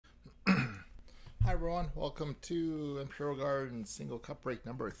Hi everyone, welcome to Imperial Garden single cup break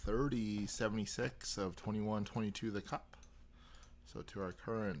number 3076 of 21-22 the cup. So to our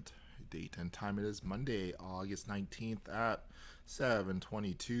current date and time, it is Monday, August 19th at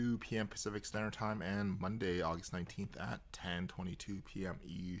 7:22 p.m. Pacific Standard Time and Monday, August 19th at 10:22 p.m.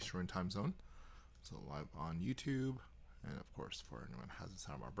 Eastern Time Zone. So live on YouTube, and of course for anyone who hasn't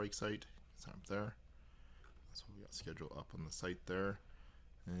signed up our break site, sign up there. That's what we got scheduled up on the site there.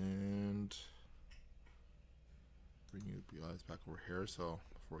 And bring you guys back over here. So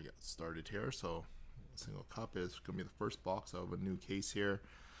before we get started here, so single cup is going to be the first box of a new case here.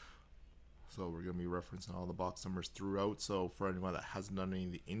 So we're going to be referencing all the box numbers throughout. So for anyone that hasn't done any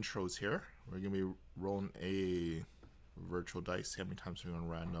of the intros here, we're going to be rolling a virtual dice. How many times we're going to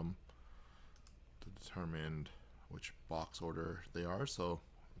random to determine which box order they are. So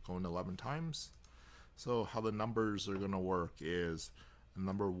going 11 times. So how the numbers are going to work is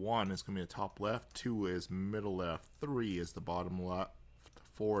number 1 is going to be the top left, 2 is middle left, 3 is the bottom left,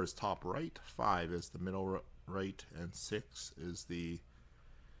 4 is top right, 5 is the middle right, and 6 is the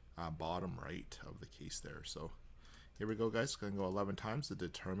bottom right of the case there. So here we go, guys. Going to go 11 times to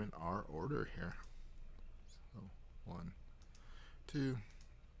determine our order here. So 1, 2,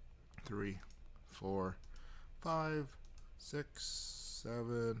 3, 4, 5, 6,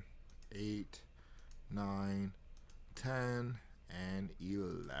 7, 8, 9, 10, and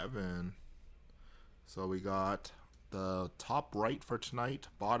 11. So we got the top right for tonight,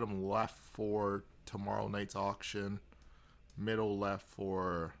 bottom left for tomorrow night's auction, middle left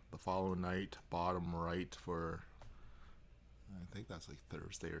for the following night, bottom right for, I think that's like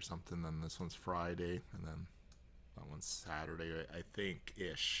Thursday or something, then this one's Friday, and then that one's Saturday, I think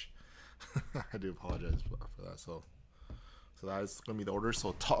ish. I do apologize for that. So that is going to be the order.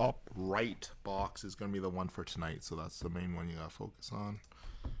 So top right box is going to be the one for tonight. So that's the main one you got to focus on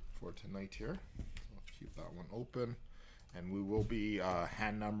for tonight here. So keep that one open. And we will be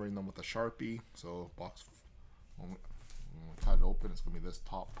hand numbering them with a Sharpie. So box, when we cut it open, it's going to be this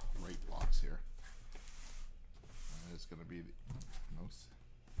top right box here. And it's going to be,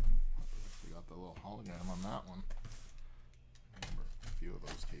 we got the little hologram on that one. I remember a few of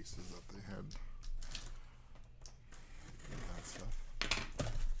those cases that they had. That stuff.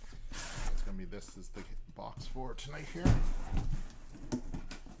 It's gonna be this is the box for tonight here.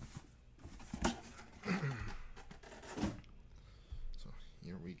 So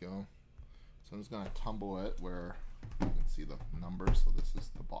here we go. So I'm just gonna tumble it where you can see the numbers. So this is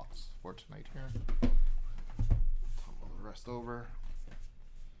the box for tonight here. Tumble the rest over.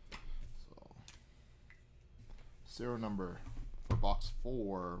 So serial number for box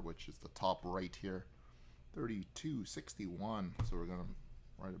 4, which is the top right here, 3261. So we're gonna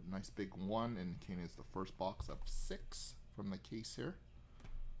write a nice big 1 indicating it's the first box of 6 from the case here.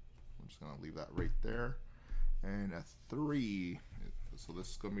 I'm just gonna leave that right there. And a 3, so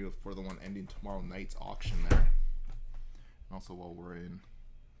this is gonna be for the one ending tomorrow night's auction there. And also while we're in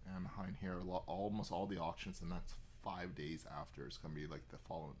Anaheim here, almost all the auctions, and that's 5 days after. It's gonna be like the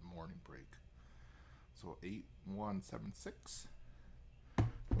following morning break. So 8176.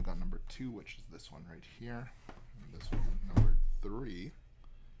 We got number 2, which is this one right here. And this one, number 3,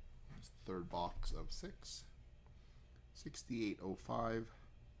 is the third box of 6. 6805.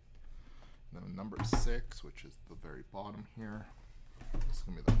 And then number 6, which is the very bottom here. This is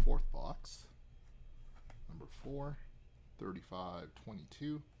going to be the fourth box. Number 4,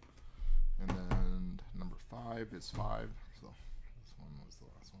 3522. And then number 5 is 5. So this one was the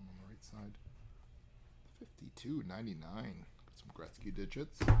last one on the right side. 5299. Some Gretzky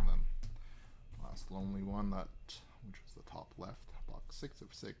digits, and then last lonely one, that which was the top left, box 6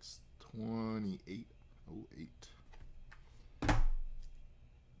 of 6, 2808.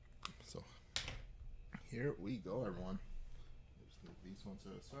 So here we go, everyone. Just move these ones to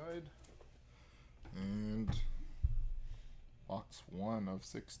the side, and box 1 of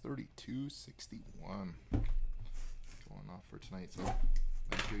 6, 3261 going off for tonight. So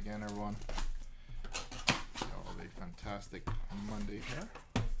thank you again, everyone. A fantastic Monday here.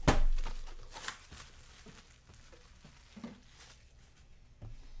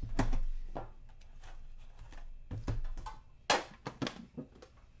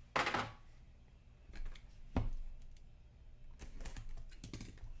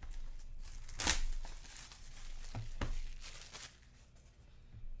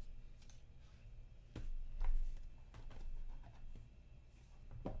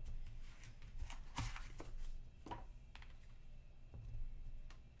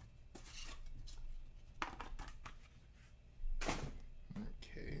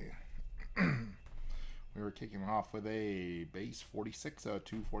 kicking off with a base 46 out of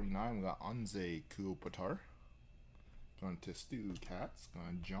 249. We got Anze Kuopatar. Going to Stu Katz.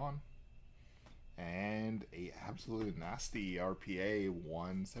 Going to John. And a absolute nasty RPA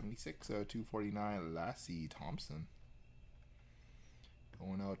 176 out of 249. Lassie Thompson.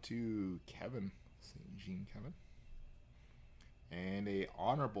 Going out to Kevin. St. Jean Kevin. And a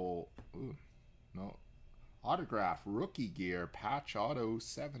honorable, autograph rookie gear patch auto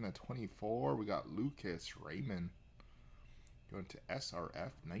 7 of 24. We got Lucas Raymond. Going to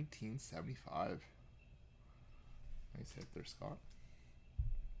SRF 1975. Nice hit there, Scott.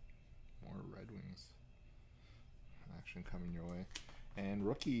 More Red Wings action coming your way. And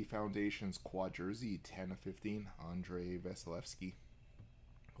rookie foundations quad jersey 10 of 15. Andrei Vasilevsky.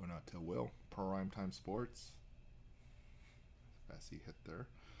 Going out to Will. Prime Time Sports. Bessie hit there.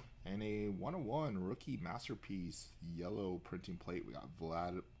 And a 101 rookie masterpiece yellow printing plate. We got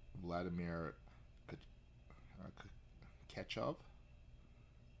Vladimir Ketchov.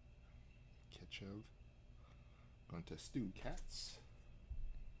 Going to Stu Katz.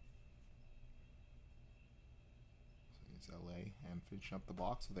 So he's LA. And finishing up the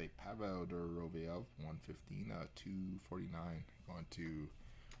box with a Pavel Dorovev 115 249. Going to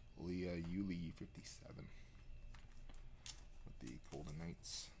Leah Yuli 57 with the Golden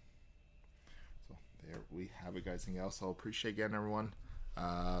Knights. So there we have it, guys. Anything else? So appreciate again, everyone.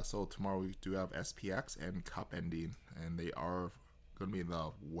 So tomorrow we do have SPX and Cup ending, and they are going to be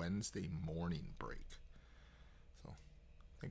the Wednesday morning break.